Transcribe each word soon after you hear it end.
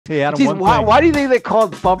Hey, Adam, Geez, one why, thing. why do you think they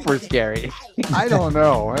call it bumpers, Gary? I don't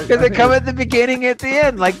know. Because they come at the beginning, at the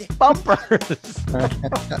end, like bumpers.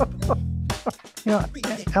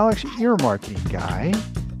 Alex, you're a marketing guy.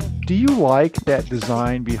 Do you like that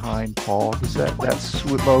design behind Paul? Does that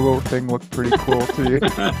sweet logo thing look pretty cool to you?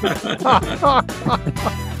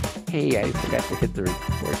 Hey, I forgot to hit the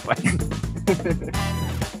record button.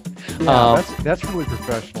 Yeah, that's really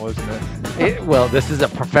professional, isn't it? Well, this is a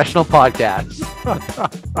professional podcast.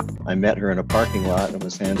 I met her in a parking lot and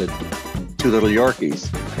was handed 2 little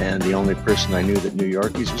Yorkies. And the only person I knew that knew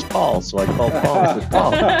Yorkies was Paul. So I called Paul and said,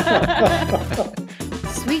 Paul.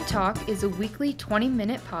 Sweet Talk is a weekly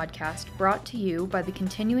 20-minute podcast brought to you by the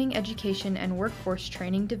Continuing Education and Workforce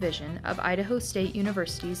Training Division of Idaho State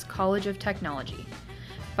University's College of Technology.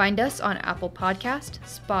 Find us on Apple Podcast,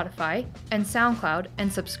 Spotify, and SoundCloud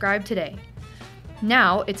and subscribe today.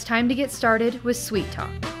 Now it's time to get started with Sweet Talk.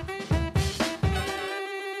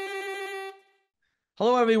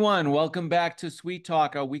 Hello, everyone. Welcome back to Sweet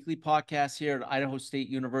Talk, our weekly podcast here at Idaho State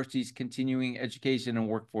University's Continuing Education and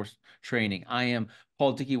Workforce Training. I am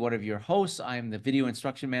Paul Dickey, one of your hosts. I am the Video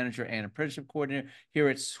Instruction Manager and Apprenticeship Coordinator here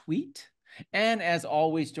at SWEET. And as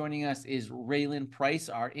always, joining us is Raylan Price,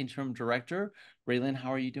 our Interim Director. Raylan,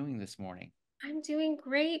 how are you doing this morning? I'm doing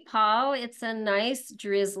great, Paul. It's a nice,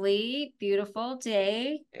 drizzly, beautiful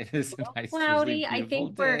day. It is a nice, cloudy. drizzly, I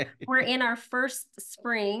think day. we're in our first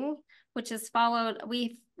spring, which is followed.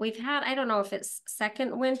 We've had, I don't know if it's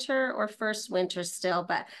second winter or first winter still,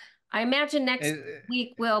 but I imagine next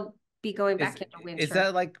week we'll be going back into winter. Is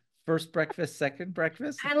that like first breakfast, second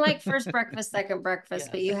breakfast? I like first breakfast, second breakfast,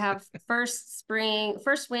 Yes. But you have first spring,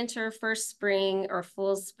 first winter, first spring or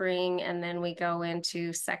full spring, and then we go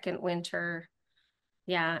into second winter.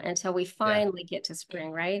 Yeah, until we finally get to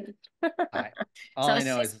spring, right?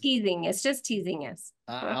 Teasing. It's just teasing us.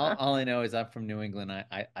 All I know is I'm from New England.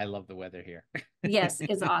 I love the weather here. Yes,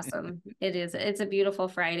 it's awesome. It is. It's a beautiful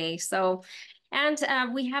Friday. So, and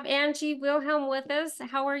we have Angie Wilhelm with us.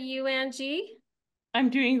 How are you, Angie? I'm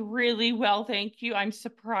doing really well, thank you. I'm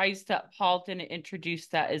surprised that Paul didn't introduce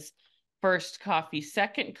that as first coffee,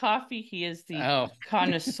 second coffee. He is the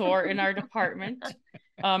connoisseur in our department.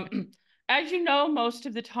 As you know, most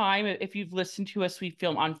of the time, if you've listened to us, we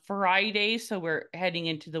film on Friday, so we're heading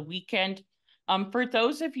into the weekend. For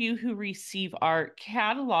those of you who receive our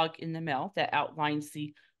catalog in the mail that outlines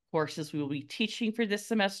the courses we will be teaching for this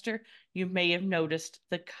semester, you may have noticed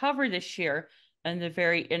the cover this year and the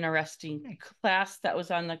very interesting class that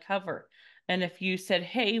was on the cover. And if you said,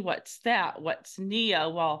 hey, what's that? What's NIA?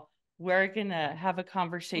 Well, we're going to have a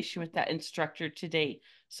conversation with that instructor today.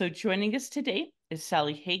 So joining us today is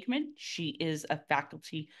Sally Hageman. She is a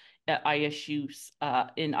faculty at ISU's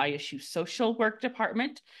in ISU Social Work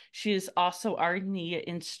Department. She is also our NIA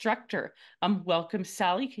instructor. Welcome,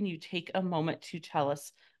 Sally. Can you take a moment to tell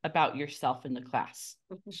us about yourself in the class?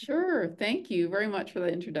 Sure. Thank you very much for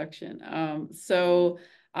the introduction. So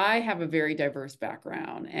I have a very diverse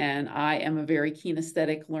background and I am a very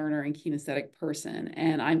kinesthetic learner and kinesthetic person.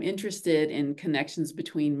 And I'm interested in connections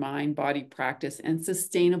between mind, body practice and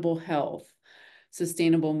sustainable health,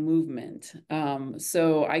 sustainable movement.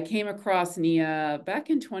 So I came across NIA back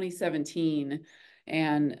in 2017.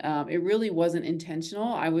 And it really wasn't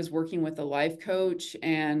intentional. I was working with a life coach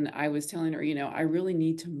and I was telling her, I really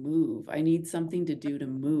need to move. I need something to do to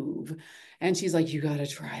move. And she's like, you got to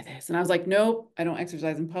try this. And I was like, nope, I don't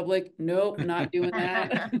exercise in public. Nope, not doing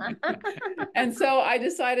that. And so I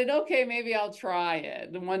decided, okay, maybe I'll try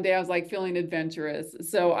it. And one day I was like feeling adventurous.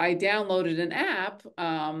 So I downloaded an app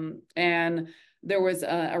and there was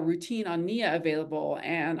a routine on NIA available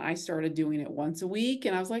and I started doing it once a week.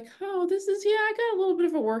 And I was like, oh, I got a little bit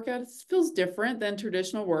of a workout. It feels different than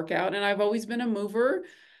traditional workout. And I've always been a mover.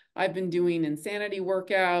 I've been doing insanity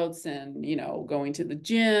workouts and, going to the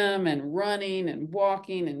gym and running and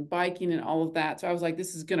walking and biking and all of that. So I was like,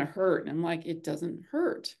 this is going to hurt. And I'm like, it doesn't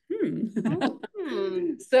hurt.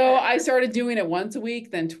 So I started doing it once a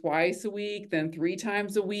week, then twice a week, then 3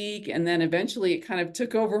 times a week. And then eventually it kind of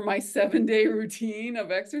took over my 7-day routine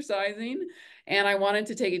of exercising. And I wanted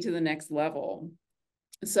to take it to the next level.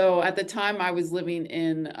 So at the time I was living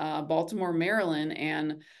in Baltimore, Maryland,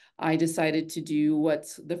 and I decided to do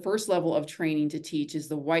what's the first level of training to teach is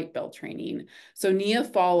the white belt training. So NIA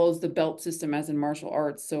follows the belt system as in martial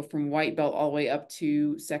arts. So from white belt all the way up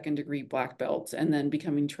to 2nd degree black belts and then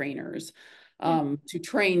becoming trainers to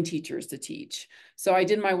train teachers to teach. So I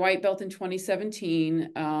did my white belt in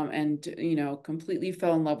 2017 and, completely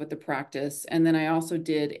fell in love with the practice. And then I also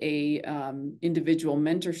did a individual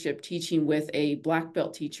mentorship teaching with a black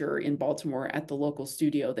belt teacher in Baltimore at the local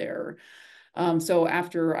studio there. So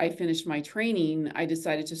after I finished my training, I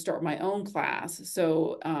decided to start my own class.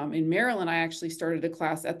 So in Maryland, I actually started a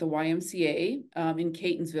class at the YMCA in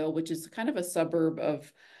Catonsville, which is kind of a suburb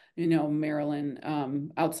of, Maryland,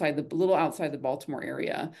 outside the Baltimore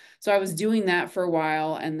area. So I was doing that for a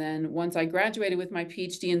while. And then once I graduated with my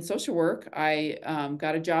PhD in social work, I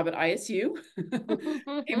got a job at ISU,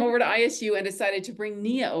 came over to ISU and decided to bring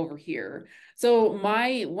Nia over here. So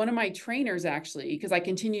one of my trainers actually, because I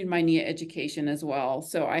continued my NIA education as well.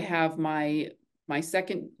 So I have my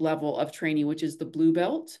second level of training, which is the blue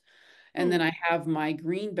belt. And then I have my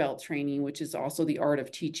green belt training, which is also the art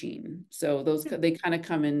of teaching. So they kind of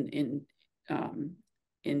come in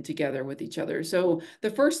together with each other. So the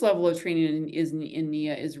first level of training in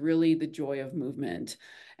NIA is really the joy of movement.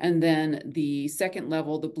 And then the second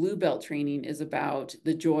level, the blue belt training, is about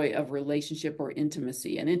the joy of relationship or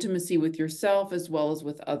intimacy, and intimacy with yourself as well as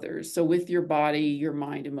with others. So with your body, your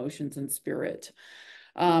mind, emotions, and spirit.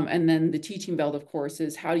 And then the teaching belt, of course,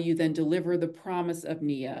 is how do you then deliver the promise of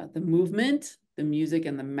NIA, the movement, the music,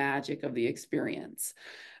 and the magic of the experience.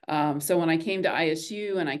 So when I came to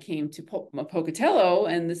ISU and I came to Pocatello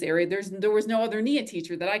and this area, there was no other NIA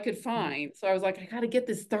teacher that I could find. So I was like, I got to get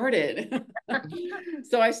this started.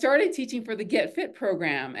 So I started teaching for the Get Fit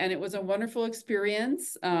program, and it was a wonderful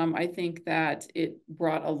experience. I think that it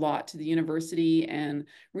brought a lot to the university, and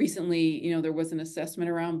recently, there was an assessment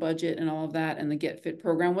around budget and all of that, and the Get Fit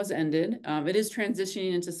program was ended. It is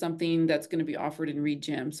transitioning into something that's going to be offered in Reed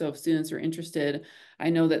Gym. So if students are interested, I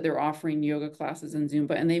know that they're offering yoga classes in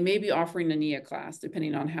Zumba, and they may be offering a NIA class,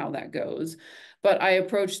 depending on how that goes. But I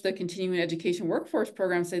approached the continuing education workforce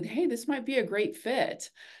program and said, hey, this might be a great fit,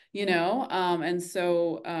 and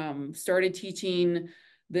so started teaching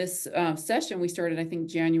this session. We started, I think,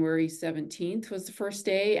 January 17th was the first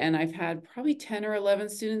day, and I've had probably 10 or 11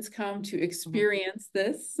 students come to experience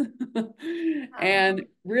this. And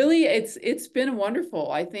really, it's been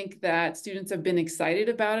wonderful. I think that students have been excited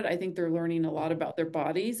about it. I think they're learning a lot about their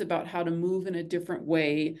bodies, about how to move in a different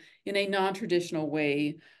way, in a non-traditional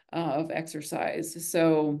way of exercise.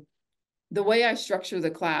 So the way I structure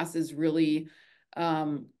the class is really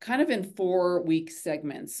kind of in 4-week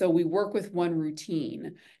segments. So we work with one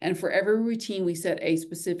routine, and for every routine, we set a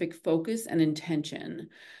specific focus and intention.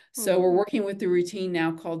 So we're working with the routine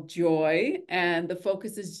now called Joy, and the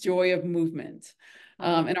focus is joy of movement.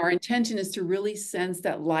 And our intention is to really sense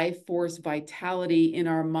that life force vitality in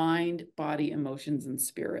our mind, body, emotions, and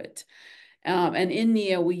spirit. And in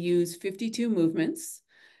NIA, we use 52 movements.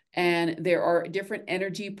 And there are different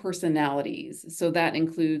energy personalities. So that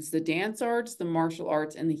includes the dance arts, the martial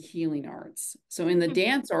arts, and the healing arts. So in the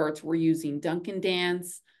dance arts, we're using Duncan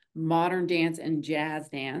dance, modern dance, and jazz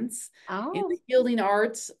dance. In the healing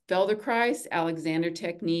arts, Feldenkrais, Alexander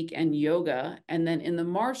technique, and yoga. And then in the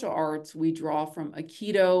martial arts, we draw from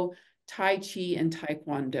Aikido, Tai Chi, and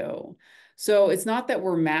Taekwondo. So it's not that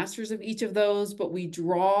we're masters of each of those, but we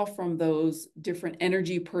draw from those different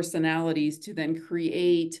energy personalities to then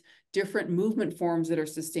create different movement forms that are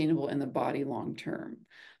sustainable in the body long term.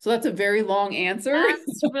 So that's a very long answer.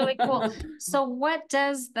 That's really cool. So what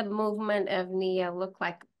does the movement of NIA look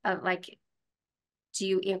like? Do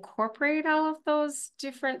you incorporate all of those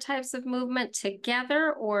different types of movement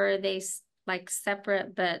together, or are they like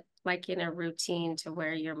separate, but like in a routine to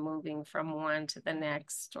where you're moving from one to the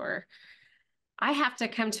next? Or I have to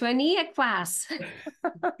come to a NIA class.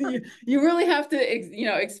 You really have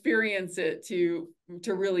to, experience it to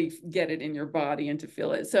really get it in your body and to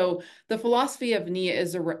feel it. So the philosophy of NIA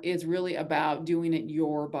is really about doing it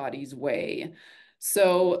your body's way.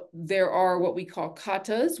 So there are what we call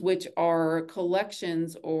katas, which are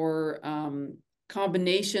collections or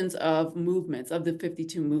combinations of movements, of the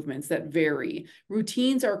 52 movements that vary.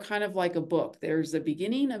 Routines are kind of like a book. There's a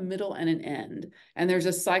beginning, a middle, and an end. And there's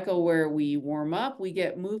a cycle where we warm up, we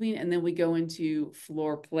get moving, and then we go into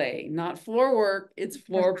floor play. Not floor work, it's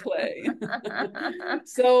floor play.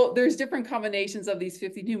 So there's different combinations of these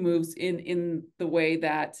 52 moves in the way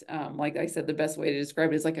that, like I said, the best way to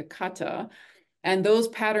describe it is like a kata. And those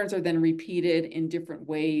patterns are then repeated in different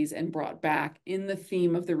ways and brought back in the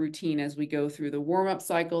theme of the routine as we go through the warm-up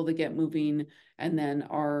cycle, the get moving, and then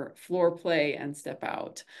our floor play and step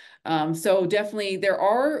out. So definitely there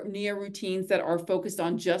are NIA routines that are focused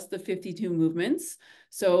on just the 52 movements.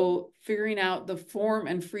 So figuring out the form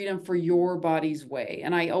and freedom for your body's way.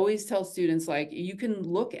 And I always tell students, like, you can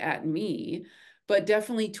look at me, but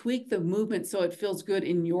definitely tweak the movement so it feels good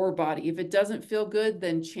in your body. If it doesn't feel good,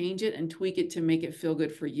 then change it and tweak it to make it feel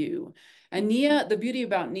good for you. And Nia, the beauty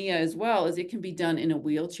about Nia as well is it can be done in a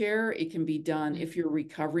wheelchair. It can be done if you're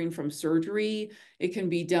recovering from surgery. It can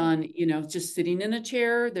be done, you know, just sitting in a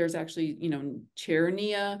chair. There's actually, you know, chair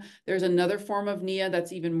Nia. There's another form of Nia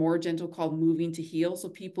that's even more gentle called moving to heal. So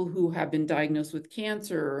people who have been diagnosed with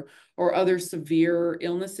cancer or other severe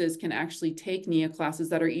illnesses can actually take Nia classes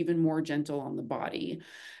that are even more gentle on the body.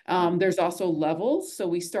 There's also levels. So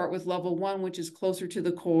we start with level 1, which is closer to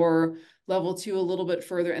the core, level 2 a little bit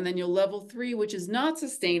further, and then you'll level 3, which is not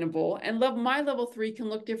sustainable. And my level 3 can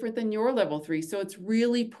look different than your level 3. So it's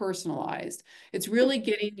really personalized. It's really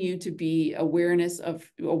getting you to be aware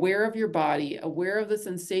of your body, aware of the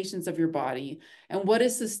sensations of your body, and what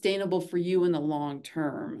is sustainable for you in the long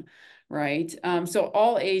term, right? So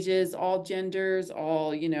all ages, all genders,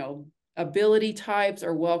 all, you know, ability types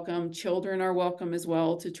are welcome. Children are welcome as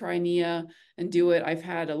well to try Nia and do it. I've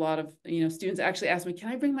had a lot of, you know, students actually ask me, can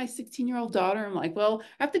I bring my 16-year-old daughter? I'm like, well,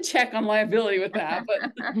 I have to check on liability with that.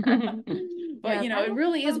 But, but you know, it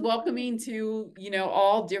really is welcoming to, you know,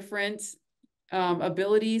 all different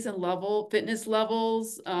abilities and fitness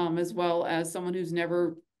levels, as well as someone who's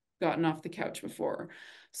never gotten off the couch before.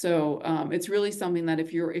 So it's really something that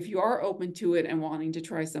if you are open to it and wanting to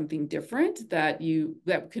try something different that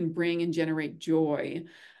can bring and generate joy,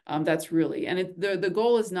 that's really, and the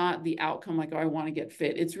goal is not the outcome like, oh, I want to get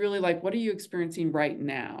fit. It's really like, what are you experiencing right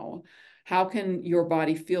now? How can your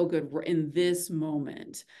body feel good in this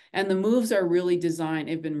moment? And the moves are really designed,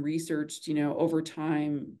 have been researched, you know, over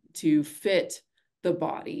time to fit the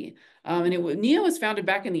body. And Nia was founded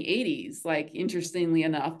back in the 80s, like interestingly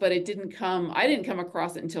enough, but I didn't come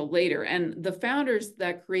across it until later. And the founders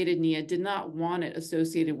that created Nia did not want it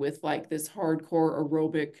associated with like this hardcore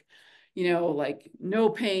aerobic, you know, like no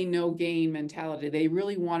pain, no gain mentality. They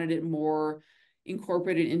really wanted it more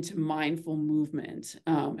incorporated into mindful movement.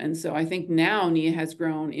 And so I think now Nia has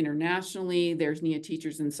grown internationally. There's Nia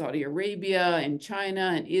teachers in Saudi Arabia and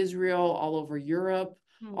China and Israel, all over Europe,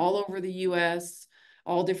 all over the US,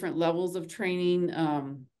 all different levels of training.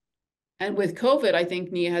 And with COVID, I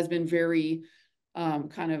think Nia has been very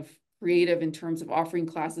kind of creative in terms of offering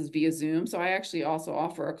classes via Zoom. So I actually also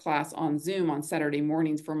offer a class on Zoom on Saturday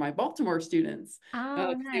mornings for my Baltimore students.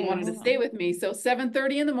 Oh, They wanted to stay with me. So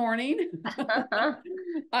 7:30 in the morning, nice.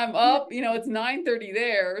 I'm up, you know, it's 9:30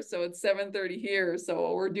 there. So it's 7:30 here.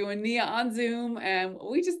 So we're doing Nia on Zoom and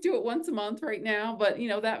we just do it once a month right now, but you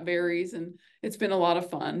know, that varies and it's been a lot of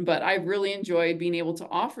fun, but I've really enjoyed being able to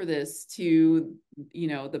offer this to, you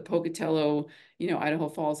know, the Pocatello, you know, Idaho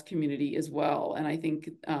Falls community as well. And I think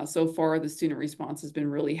so far the student response has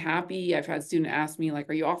been really happy. I've had students ask me like,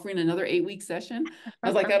 are you offering another 8-week session? I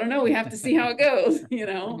was like, I don't know. We have to see how it goes, you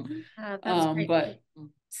know? That's great. But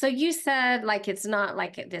so you said like it's not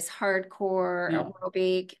like this hardcore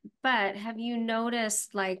aerobic, but have you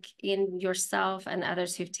noticed like in yourself and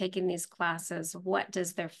others who've taken these classes, what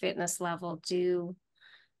does their fitness level do?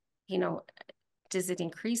 You know, does it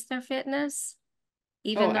increase their fitness?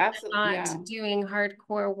 Even though they're not doing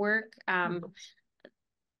hardcore work,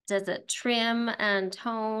 does it trim and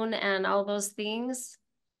tone and all those things?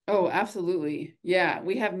 Oh, absolutely. Yeah,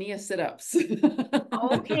 we have Nia sit-ups.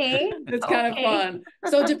 Okay. It's kind of fun.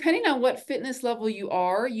 So depending on what fitness level you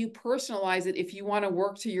are, you personalize it if you want to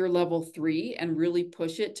work to your level 3 and really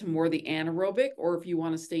push it to more the anaerobic, or if you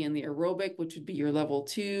want to stay in the aerobic, which would be your level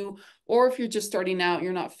 2, or if you're just starting out,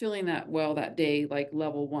 you're not feeling that well that day, like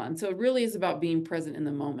level 1. So it really is about being present in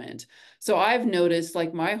the moment. So I've noticed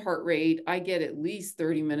like my heart rate, I get at least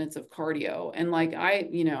 30 minutes of cardio. And like I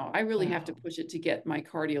really have to push it to get my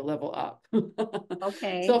cardio level up.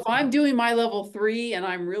 Okay. So if I'm doing my level 3 and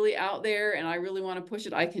I'm really out there and I really want to push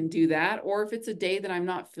it, I can do that. Or if it's a day that I'm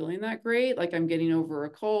not feeling that great, like I'm getting over a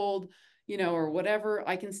cold, you know, or whatever,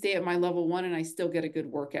 I can stay at my level 1 and I still get a good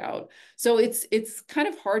workout. So it's kind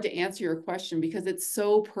of hard to answer your question because it's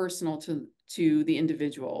so personal to the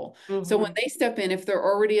individual. So when they step in, if they're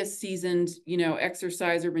already a seasoned, you know,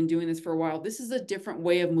 exerciser, been doing this for a while, this is a different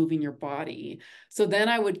way of moving your body. So then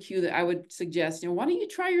I would suggest, you know, why don't you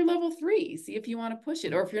try your level 3, see if you want to push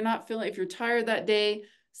it, or if you're tired that day,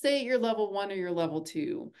 stay at your level 1 or your level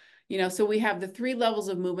 2. You know, so we have the 3 levels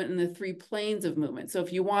of movement and the 3 planes of movement. So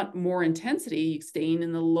if you want more intensity, you're staying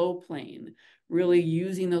in the low plane, really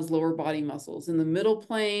using those lower body muscles. In the middle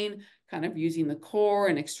plane, kind of using the core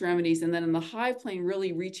and extremities. And then in the high plane,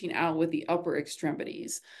 really reaching out with the upper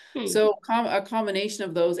extremities. So a combination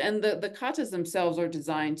of those, and the katas themselves are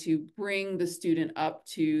designed to bring the student up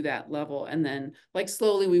to that level. And then like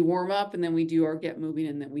slowly we warm up and then we do our get moving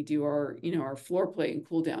and then we do our, you know, our floor plate and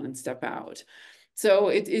cool down and step out. So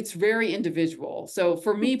it's very individual. So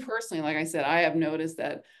for me personally, like I said, I have noticed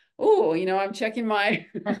that oh, I'm checking my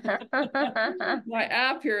my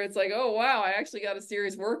app here. It's like, oh wow, I actually got a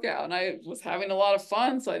serious workout and I was having a lot of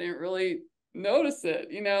fun, so I didn't really notice it.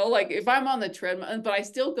 Like if I'm on the treadmill, but I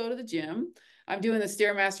still go to the gym. I'm doing the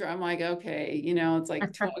Stairmaster. I'm like, okay, it's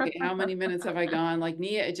like, okay, how many minutes have I gone? Like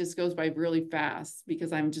Nia, it just goes by really fast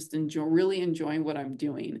because I'm just really enjoying what I'm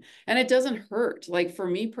doing. And it doesn't hurt. Like for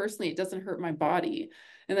me personally, it doesn't hurt my body.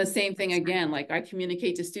 And the same thing again, like I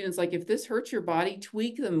communicate to students, like if this hurts your body,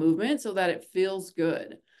 tweak the movement so that it feels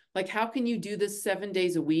good. Like how can you do this 7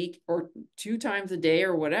 days a week or 2 times a day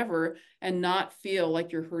or whatever and not feel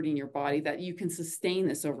like you're hurting your body, that you can sustain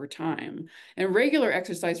this over time? And regular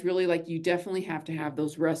exercise, really, like you definitely have to have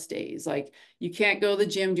those rest days. Like you can't go to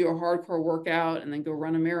the gym, do a hardcore workout and then go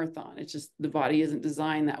run a marathon. It's just the body isn't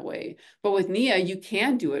designed that way. But with Nia, you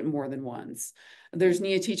can do it more than once. There's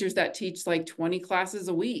Nia teachers that teach like 20 classes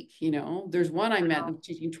a week. There's one I met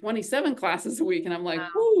teaching 27 classes a week. And I'm like,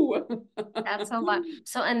 whoo. That's a lot.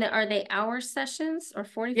 So, and are they hour sessions or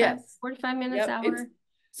 45, Yes. 45 minutes Yep. hour?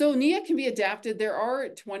 So Nia can be adapted. There are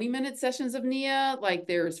 20-minute sessions of Nia, like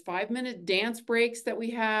there's 5-minute dance breaks that we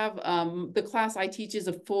have. The class I teach is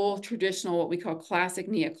a full traditional, what we call classic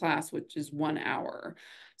Nia class, which is 1 hour.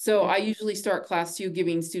 So I usually start class 2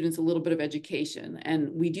 giving students a little bit of education, and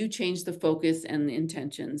we do change the focus and the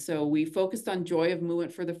intention. So we focused on joy of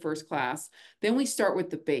movement for the first class. Then we start with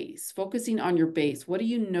the base, focusing on your base. What do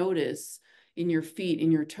you notice in your feet,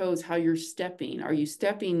 in your toes, how you're stepping? Are you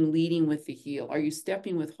stepping leading with the heel? Are you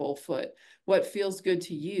stepping with whole foot? What feels good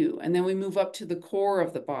to you? And then we move up to the core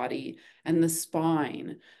of the body and the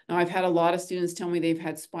spine. Now, I've had a lot of students tell me they've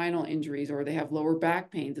had spinal injuries or they have lower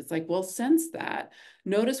back pains. It's like, well, sense that.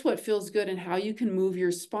 Notice what feels good and how you can move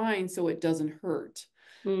your spine so it doesn't hurt.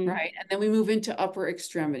 Right. And then we move into upper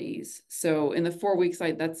extremities. So in the 4 weeks,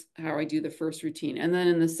 that's how I do the first routine. And then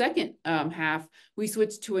in the second half, we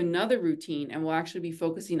switch to another routine and we'll actually be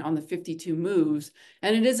focusing on the 52 moves.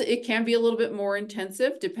 And it can be a little bit more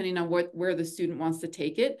intensive depending on where the student wants to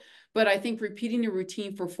take it. But I think repeating a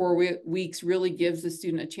routine for 4 weeks really gives the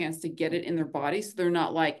student a chance to get it in their body. So they're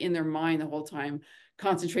not like in their mind the whole time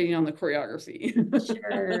concentrating on the choreography.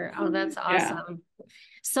 Sure. Oh, that's awesome. Yeah.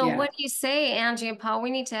 So what do you say, Angie and Paul?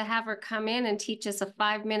 We need to have her come in and teach us a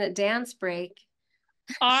 5-minute dance break.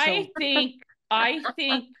 I'm thinking,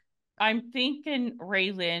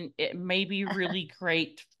 Raylan, it may be really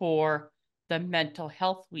great for the mental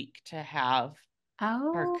health week to have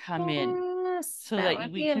her come in so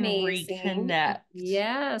that we can reconnect.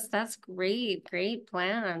 Yes, that's great. Great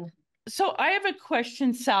plan. So I have a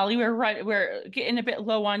question, Sally. We're getting a bit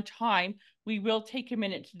low on time. We will take a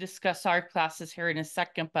minute to discuss our classes here in a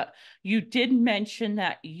second, but you did mention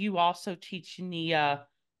that you also teach Nia,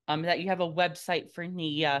 that you have a website for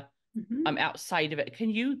Nia outside of it. Can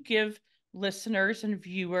you give listeners and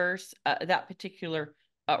viewers that particular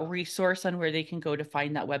resource on where they can go to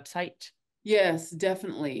find that website? Yes,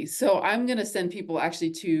 definitely. So I'm going to send people actually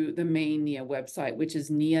to the main Nia website, which is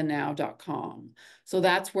nianow.com. So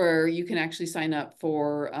that's where you can actually sign up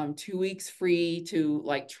for 2 weeks free to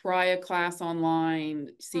like try a class online,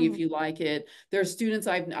 see if you like it. There are students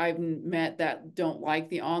I've met that don't like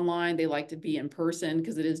the online. They like to be in person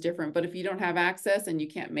because it is different. But if you don't have access and you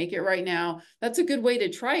can't make it right now, that's a good way to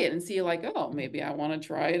try it and see like, oh, maybe I want to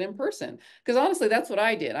try it in person. Because honestly, that's what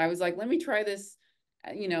I did. I was like, let me try this,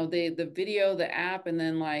 the video, the app, and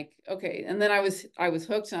then like, okay. And then I was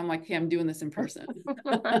hooked and I'm like, okay, I'm doing this in person.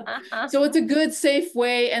 So it's a good, safe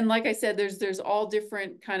way. And like I said, there's all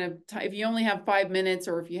different kind of if you only have 5 minutes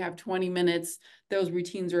or if you have 20 minutes, those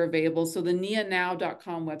routines are available. So the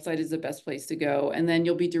nianow.com website is the best place to go. And then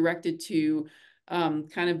you'll be directed to kind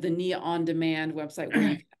of the Nia On Demand website where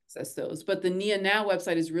you can access those. But the Nia Now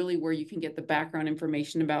website is really where you can get the background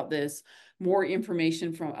information about this, more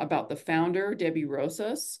information about the founder, Debbie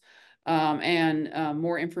Rosas, and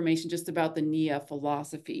more information just about the Nia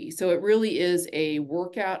philosophy. So it really is a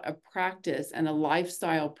workout, a practice, and a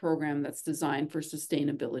lifestyle program that's designed for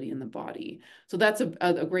sustainability in the body. So that's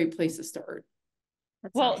a great place to start.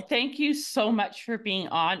 Well, thank you so much for being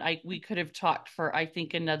on. We could have talked for, I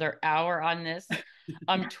think, another hour on this.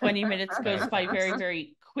 20 minutes goes by very,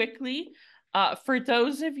 very quickly. For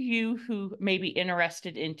those of you who may be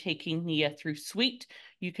interested in taking Nia through CEWT,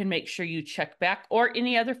 you can make sure you check back, or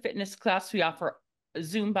any other fitness class. We offer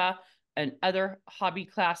Zumba and other hobby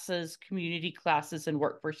classes, community classes, and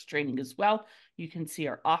workforce training as well. You can see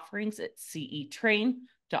our offerings at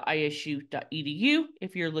cetrain.isu.edu.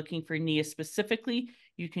 If you're looking for Nia specifically,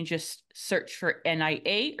 you can just search for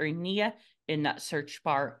NIA or Nia in that search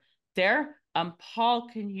bar there. Paul,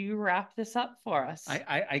 can you wrap this up for us?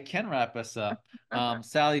 I can wrap us up.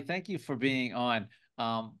 Sally, thank you for being on.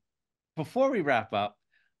 before we wrap up,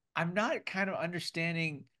 I'm not kind of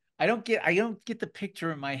understanding. I don't get the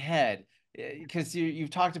picture in my head because you've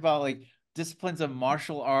talked about like disciplines of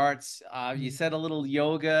martial arts. You said a little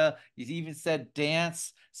yoga. You even said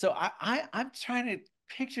dance. So I'm trying to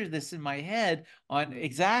picture this in my head on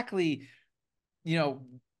exactly, you know,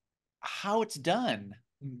 how it's done.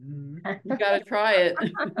 You got to try it.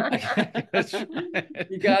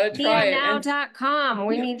 You got to try it. MiaNow.com.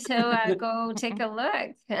 We need to go take a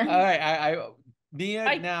look. All right,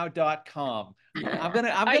 MiaNow.com. Yeah. I'm gonna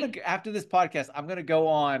after this podcast, I'm gonna go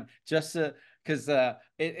on just to because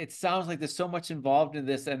it sounds like there's so much involved in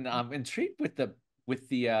this, and I'm intrigued with the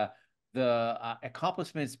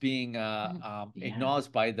accomplishments being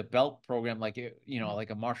acknowledged by the belt program, like like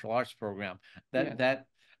a martial arts program. That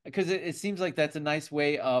because it seems like that's a nice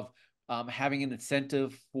way of having an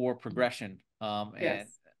incentive for progression. And Yes.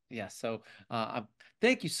 yeah, so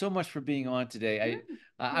thank you so much for being on today.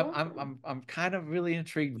 I'm kind of really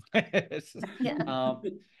intrigued by it. Yeah.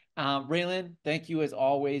 Raylan, thank you as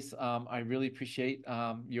always. I really appreciate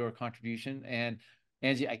your contribution. And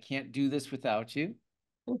Angie, I can't do this without you.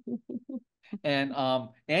 And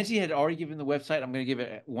Angie had already given the website. I'm going to give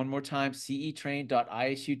it one more time,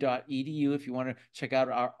 cetrain.isu.edu if you want to check out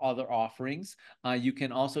our other offerings. You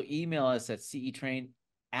can also email us at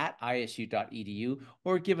cetrain@isu.edu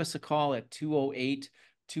or give us a call at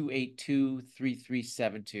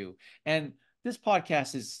 208-282-3372. And this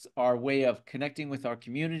podcast is our way of connecting with our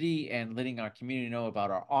community and letting our community know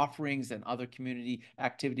about our offerings and other community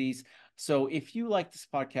activities. So if you like this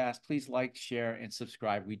podcast, please like, share, and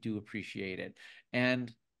subscribe. We do appreciate it.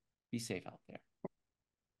 And be safe out there.